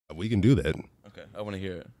We can do that. Okay, I want to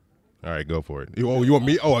hear it. All right, go for it. You want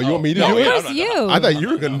me? Oh, you want me to do Of it? course you. I thought you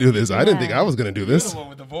were going to do this. I didn't think I was going to do You're this. the one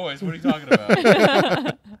with the voice. What are you talking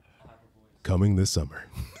about? Coming this summer.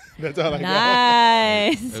 That's all I got.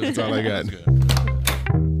 Nice. That's all I got. That's good.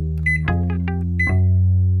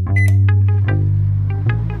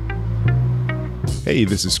 Hey,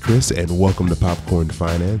 this is Chris, and welcome to Popcorn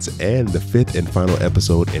Finance and the fifth and final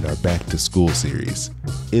episode in our Back to School series.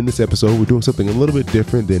 In this episode, we're doing something a little bit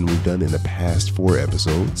different than we've done in the past 4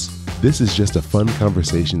 episodes. This is just a fun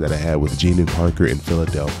conversation that I had with Gene and Parker in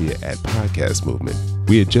Philadelphia at Podcast Movement.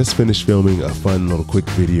 We had just finished filming a fun little quick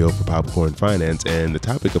video for Popcorn Finance, and the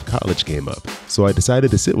topic of college came up. So I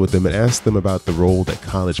decided to sit with them and ask them about the role that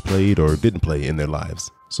college played or didn't play in their lives.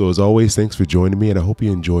 So as always, thanks for joining me, and I hope you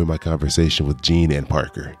enjoy my conversation with Gene and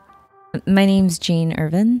Parker. My name's Jean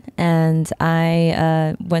Irvin, and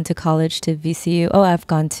I went to college to VCU. Oh, I've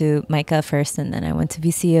gone to Micah first, and then I went to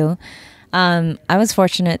VCU. I was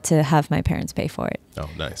fortunate to have my parents pay for it. Oh,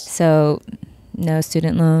 nice. So no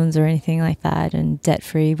student loans or anything like that, and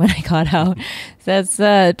debt-free when I got out. So that's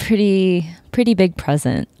a pretty big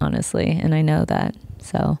present, honestly, and I know that.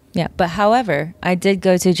 So, yeah. But however, I did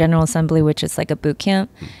go to General Assembly, which is like a boot camp,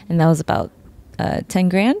 and that was about 10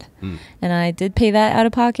 grand. And I did pay that out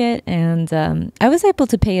of pocket, and I was able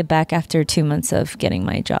to pay it back after 2 months of getting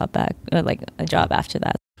my job back, or like a job after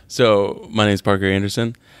that. So my name is Parker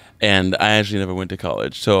Anderson, and I actually never went to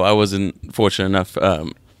college. So I wasn't fortunate enough.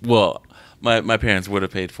 Well, my parents would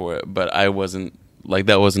have paid for it, but I wasn't. Like,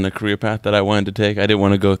 that wasn't a career path that I wanted to take. I didn't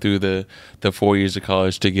want to go through the 4 years of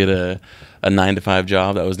college to get a 9-to-5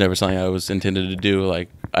 job. That was never something I was intended to do. Like,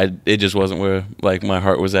 it just wasn't where like my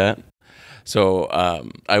heart was at. So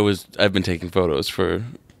I've been taking photos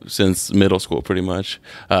since middle school, pretty much,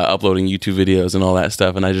 uploading YouTube videos and all that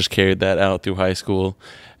stuff. And I just carried that out through high school,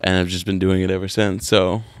 and I've just been doing it ever since.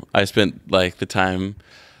 So I spent like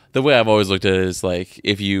the way I've always looked at it is like,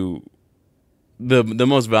 the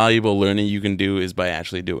most valuable learning you can do is by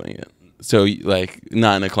actually doing it. So, like,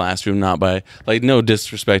 not in a classroom, not by, like, no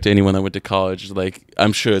disrespect to anyone that went to college. Like,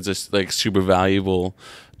 I'm sure it's a, like, super valuable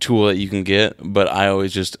tool that you can get, but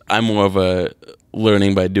I'm more of a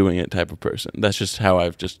learning by doing it type of person. That's just how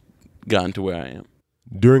I've just gotten to where I am.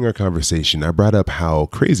 During our conversation, I brought up how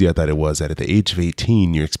crazy I thought it was that at the age of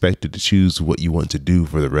 18, you're expected to choose what you want to do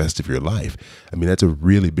for the rest of your life. I mean, that's a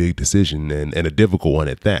really big decision and a difficult one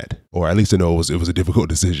at that. Or at least I know it was a difficult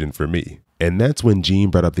decision for me. And that's when Gene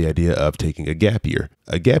brought up the idea of taking a gap year.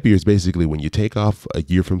 A gap year is basically when you take off a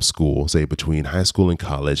year from school, say between high school and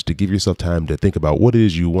college, to give yourself time to think about what it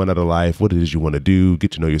is you want out of life, what it is you want to do,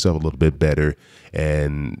 get to know yourself a little bit better,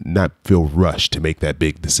 and not feel rushed to make that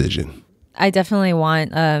big decision. I definitely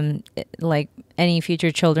want, like any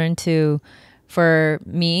future children for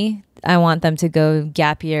me, I want them to go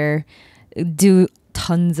gap year, do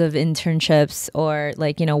tons of internships, or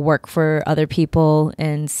like, work for other people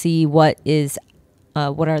and see what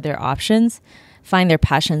are their options, find their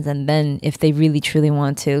passions. And then if they really truly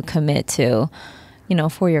want to commit to,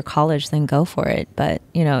 4-year college, then go for it. But,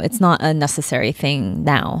 it's not a necessary thing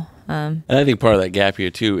now. And I think part of that gap year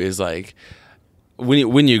too is like,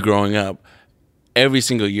 when you're growing up, every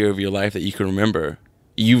single year of your life that you can remember,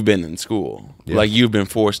 you've been in school. Yeah. Like, you've been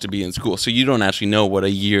forced to be in school. So you don't actually know what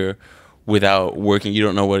a year without working, you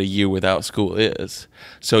don't know what a year without school is.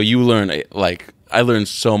 So you learn, like, I learned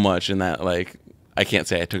so much in that, like, I can't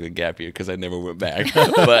say I took a gap year because I never went back,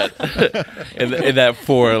 but in that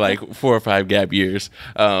 4 or 5 gap years,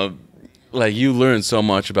 like, you learn so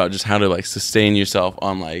much about just how to, like, sustain yourself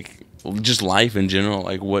on, like, just life in general,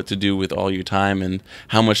 like what to do with all your time and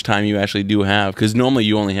how much time you actually do have. Because normally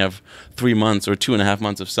you only have 3 months or 2.5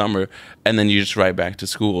 months of summer, and then you just right back to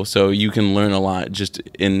school. So you can learn a lot just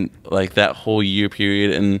in like that whole year period,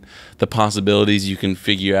 and the possibilities you can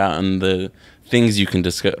figure out and the things you can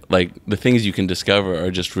discover. Like, the things you can discover are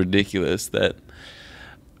just ridiculous. That,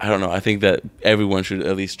 I don't know, I think that everyone should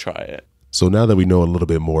at least try it. So now that we know a little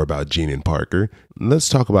bit more about Gene and Parker, let's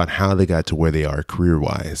talk about how they got to where they are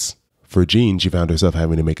career-wise. For Jean, she found herself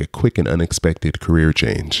having to make a quick and unexpected career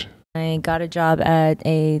change. I got a job at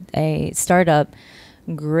a startup,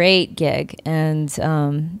 great gig, and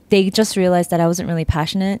they just realized that I wasn't really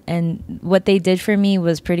passionate, and what they did for me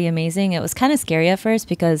was pretty amazing. It was kind of scary at first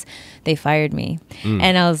because they fired me,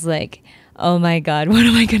 and I was like, oh my God, what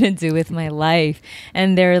am I going to do with my life?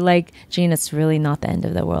 And they're like, Jean, it's really not the end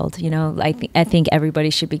of the world. I think everybody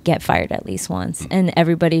should get fired at least once, and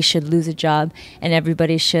everybody should lose a job, and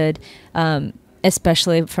everybody should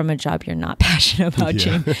especially from a job you're not passionate about,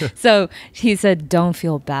 Gene. So he said, don't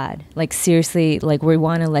feel bad. Like, seriously, like, we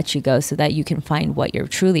want to let you go so that you can find what you're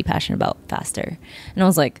truly passionate about faster. And I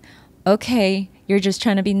was like, okay, you're just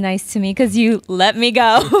trying to be nice to me because you let me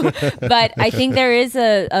go. But I think there is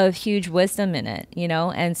a huge wisdom in it, you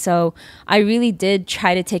know? And so I really did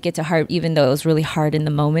try to take it to heart, even though it was really hard in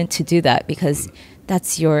the moment to do that, because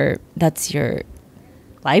that's your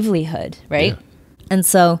livelihood, right? Yeah. And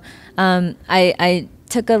so I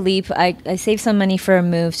took a leap. I saved some money for a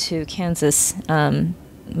move to Kansas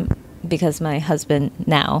because my husband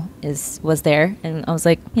now was there. And I was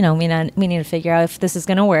like, you know, we need to figure out if this is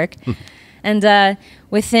going to work. And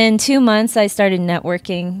within 2 months, I started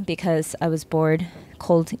networking because I was bored,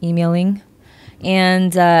 cold emailing.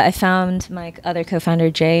 And I found my other co-founder,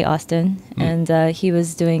 Jay Austin, and he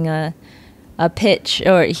was doing a pitch,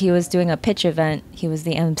 or he was doing a pitch event. He was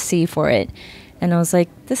the MC for it. And I was like,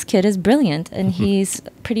 this kid is brilliant. And he's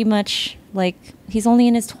pretty much like, he's only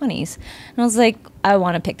in his 20s. And I was like, I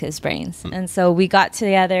want to pick his brains. And so we got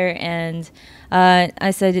together, and I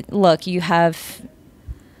said, look, you have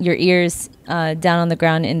your ears down on the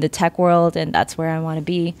ground in the tech world, and that's where I want to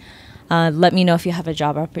be. Let me know if you have a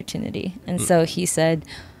job opportunity. And so he said,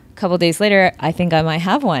 a couple days later, I think I might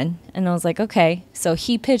have one. And I was like, okay. So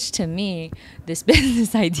he pitched to me this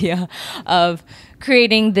business idea of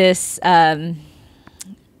creating this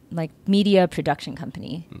like media production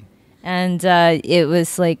company. And it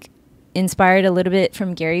was like inspired a little bit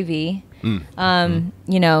from Gary Vee.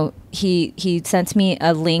 You know, he sent me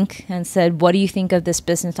a link and said, what do you think of this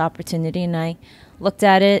business opportunity? And I looked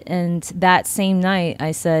at it, and that same night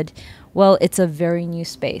I said, well, it's a very new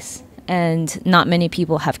space and not many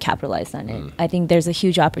people have capitalized on it. I think there's a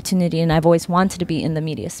huge opportunity, and I've always wanted to be in the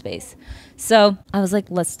media space. So I was like,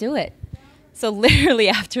 let's do it. So literally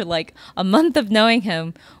after like a month of knowing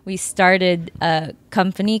him, we started a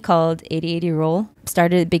company called 8080 Roll.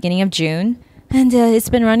 Started at the beginning of June, and it's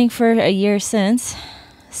been running for a year since.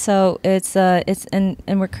 So it's and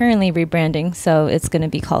we're currently rebranding, so it's going to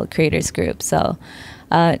be called Creators Group. So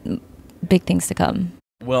big things to come.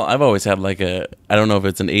 Well, I've always had like I don't know if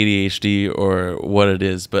it's an ADHD or what it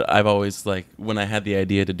is, but I've always, like, when I had the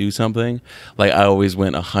idea to do something, like, I always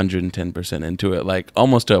went 110% into it, like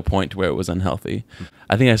almost to a point to where it was unhealthy.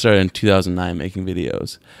 I think I started in 2009 making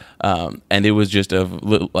videos, and it was just of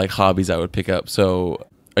little, like, hobbies I would pick up. So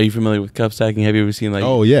are you familiar with cup stacking? Have you ever seen,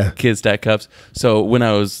 like, kids stack cups? So when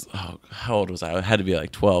I was, how old was I? I had to be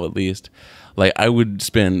like 12 at least. Like, I would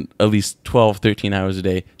spend at least 12, 13 hours a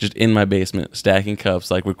day just in my basement stacking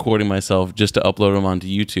cups, like recording myself just to upload them onto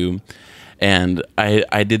YouTube. And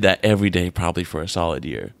I did that every day probably for a solid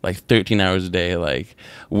year, like 13 hours a day, like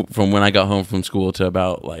from when I got home from school to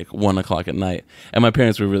about like 1 o'clock at night. And my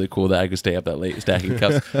parents were really cool that I could stay up that late stacking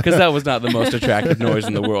cups, because that was not the most attractive noise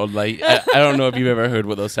in the world. Like, I don't know if you've ever heard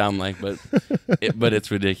what those sound like, but it's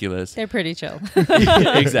ridiculous. They're pretty chill.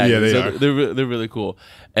 Yeah, exactly. Yeah, they so are. They're really cool.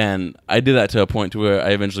 And I did that to a point to where I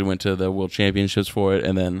eventually went to the World Championships for it,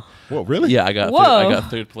 and then Whoa, really? Yeah, I got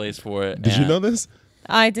third place for it. Did you know this?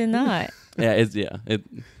 I did not. Yeah,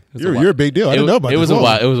 You're a big deal. I didn't know about this. It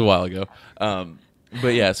was a while ago.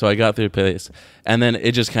 But yeah, so I got third place, and then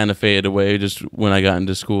it just kind of faded away. Just when I got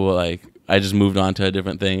into school, like, I just moved on to a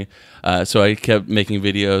different thing. So I kept making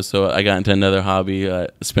videos. So I got into another hobby.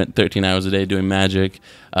 Spent 13 hours a day doing magic.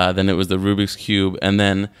 Then it was the Rubik's Cube, and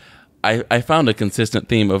then I found a consistent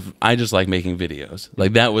theme of I just like making videos.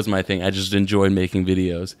 Like, that was my thing. I just enjoyed making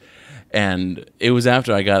videos, and it was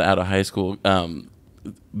after I got out of high school.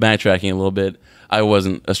 Backtracking a little bit, I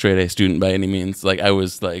wasn't a straight A student by any means. Like,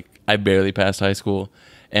 I barely passed high school.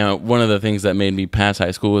 And one of the things that made me pass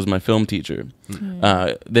high school was my film teacher.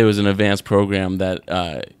 There was an advanced program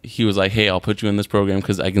that he was like, hey, I'll put you in this program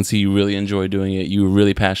because I can see you really enjoy doing it. You were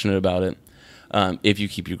really passionate about it if you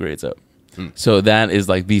keep your grades up. So that is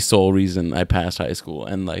like the sole reason I passed high school.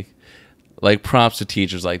 And like props to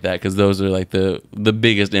teachers like that, because those are like the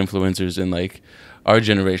biggest influencers in like our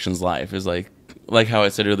generation's life. Is like how I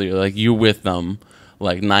said earlier, like, you're with them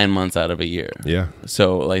like 9 months out of a year. Yeah.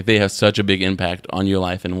 So like they have such a big impact on your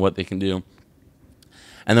life and what they can do.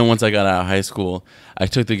 And then once I got out of high school, I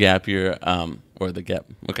took the gap year, or the gap.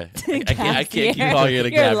 Okay. I can't keep calling it a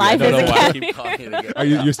gap year. I don't know why I keep calling it a gap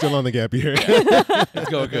year. You're still on the gap year. Yeah. It's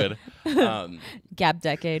going good. Gap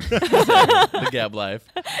decade. The gap life.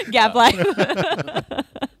 Gap life.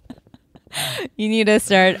 You need to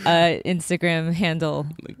start an Instagram handle,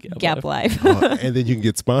 Gap Life. And then you can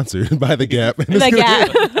get sponsored by the Gap. The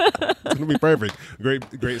Gap. It's going to be perfect.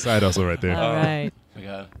 Great side hustle right there. All right. Oh my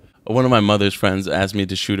God. One of my mother's friends asked me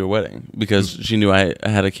to shoot her wedding because she knew I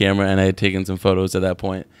had a camera and I had taken some photos at that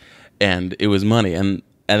point. and it was money. And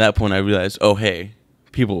at that point I realized, oh, hey,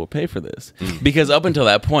 people will pay for this. Because up until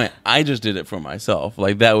that point, I just did it for myself.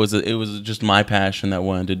 Like it was just my passion that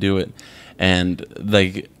wanted to do it. And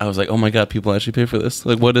like I was like, oh my God, people actually pay for this?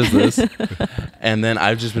 Like, what is this? And then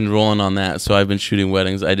I've just been rolling on that. So I've been shooting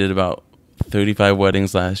weddings. I did about 35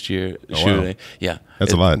 weddings last year. Shooting. Wow. Yeah.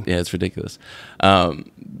 That's a lot. Yeah, it's ridiculous.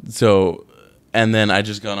 So, and then I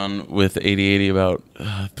just got on with 80/80 about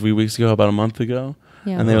 3 weeks ago, about a month ago.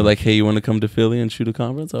 Yeah. And they were like, hey, you want to come to Philly and shoot a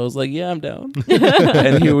conference? I was like, yeah, I'm down.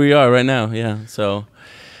 And here we are right now. Yeah. So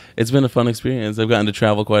it's been a fun experience. I've gotten to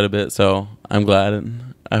travel quite a bit, so I'm glad,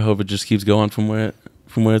 and I hope it just keeps going from where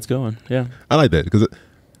it's going. Yeah. I like that because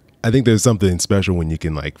I think there's something special when you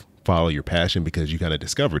can like follow your passion because you kind of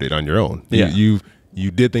discovered it on your own. Yeah. You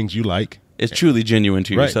did things you like. It's truly genuine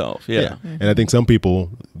to yourself. Yeah. Mm-hmm. And I think some people,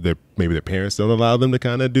 maybe their parents don't allow them to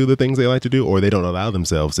kind of do the things they like to do, or they don't allow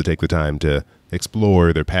themselves to take the time to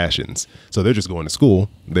explore their passions. So they're just going to school.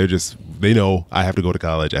 They know I have to go to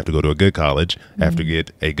college. I have to go to a good college. I have to get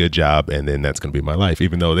a good job. And then that's going to be my life,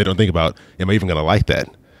 even though they don't think about, am I even going to like that?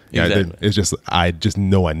 Exactly. It's just, I just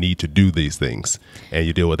know I need to do these things, and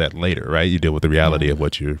you deal with that later, right? You deal with the reality of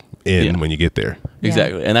what you're in when you get there.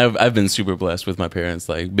 Exactly. And I've been super blessed with my parents,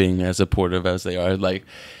 like being as supportive as they are. Like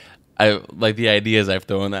I like the ideas I've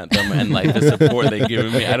thrown at them and like the support they've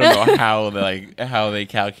given me. I don't know how they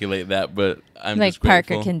calculate that, but I'm like just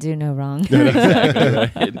grateful. Parker can do no wrong.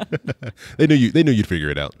 Exactly right. They knew you'd figure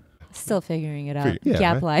it out. Still figuring it out.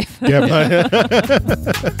 Gap life. Gap life.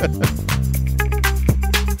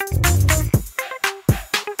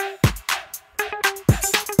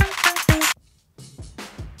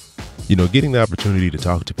 You know, getting the opportunity to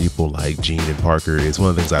talk to people like Gene and Parker is one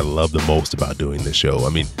of the things I love the most about doing this show. I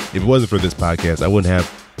mean, if it wasn't for this podcast, I wouldn't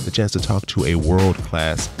have the chance to talk to a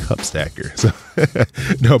world-class cup stacker. So,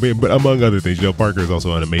 no, I mean, but among other things, you know, Parker is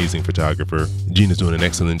also an amazing photographer. Gene is doing an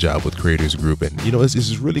excellent job with Creators Group. And, you know, it's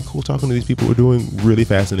just really cool talking to these people who are doing really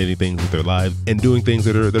fascinating things with their lives and doing things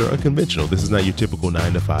that are unconventional. This is not your typical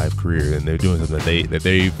 9-to-5 career, and they're doing something that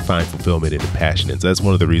they find fulfillment in and passion in. So that's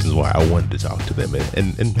one of the reasons why I wanted to talk to them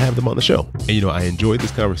and have them on the show. And, you know, I enjoyed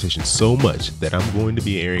this conversation so much that I'm going to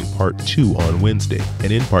be airing part 2 on Wednesday.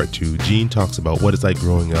 And in part 2, Gene talks about what it's like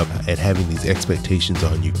growing up and having these expectations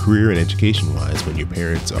on you career and education wise when your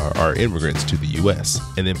parents are immigrants to the US.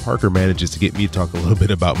 And then Parker manages to get me to talk a little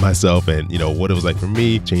bit about myself and, you know, what it was like for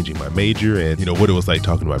me changing my major and, you know, what it was like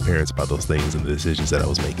talking to my parents about those things and the decisions that I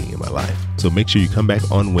was making in my life. So make sure you come back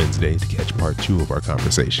on Wednesday to catch part 2 of our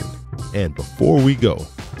conversation. And before we go,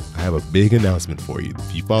 I have a big announcement for you.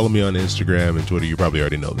 If you follow me on Instagram and Twitter, you probably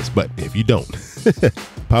already know this, but if you don't,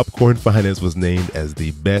 Popcorn Finance was named as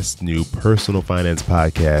the best new personal finance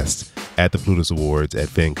podcast at the Plutus Awards at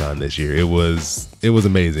FinCon this year. It was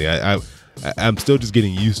amazing. I'm still just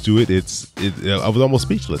getting used to it. I was almost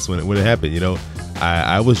speechless when it happened. You know,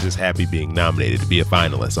 I was just happy being nominated to be a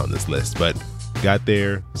finalist on this list, but got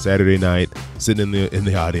there Saturday night, sitting in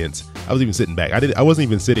the audience. I was even sitting back. I wasn't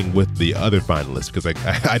even sitting with the other finalists because like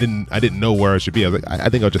I didn't know where I should be. I was like, I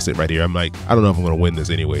think I'll just sit right here. I'm like, I don't know if I'm going to win this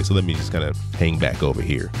anyway, so let me just kind of hang back over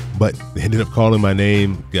here. But they ended up calling my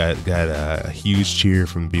name. Got a huge cheer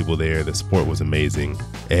from people there. The support was amazing,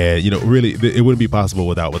 and you know, really, it wouldn't be possible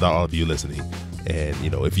without all of you listening. And, you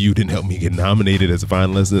know, if you didn't help me get nominated as a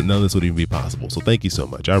finalist, none of this would even be possible. So thank you so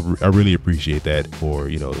much. I really appreciate that for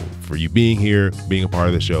you being here, being a part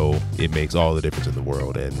of the show. It makes all the difference in the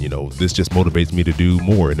world. And, you know, this just motivates me to do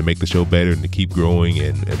more and to make the show better and to keep growing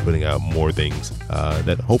and putting out more things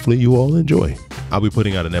that hopefully you all enjoy. I'll be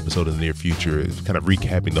putting out an episode in the near future, kind of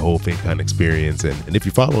recapping the whole FinCon experience. And if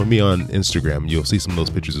you're following me on Instagram, you'll see some of those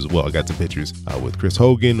pictures as well. I got some pictures with Chris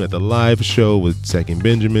Hogan at the live show, with Second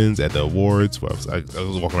Benjamins at the awards. I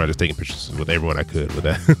was walking around just taking pictures with everyone I could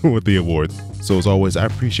with the awards. So as always, I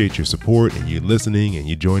appreciate your support and you listening and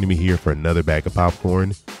you joining me here for another bag of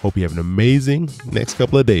popcorn. Hope you have an amazing next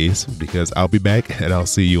couple of days because I'll be back and I'll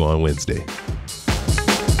see you on Wednesday.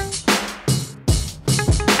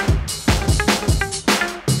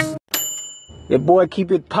 Yeah, boy,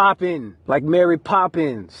 keep it poppin' like Mary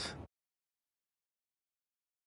Poppins.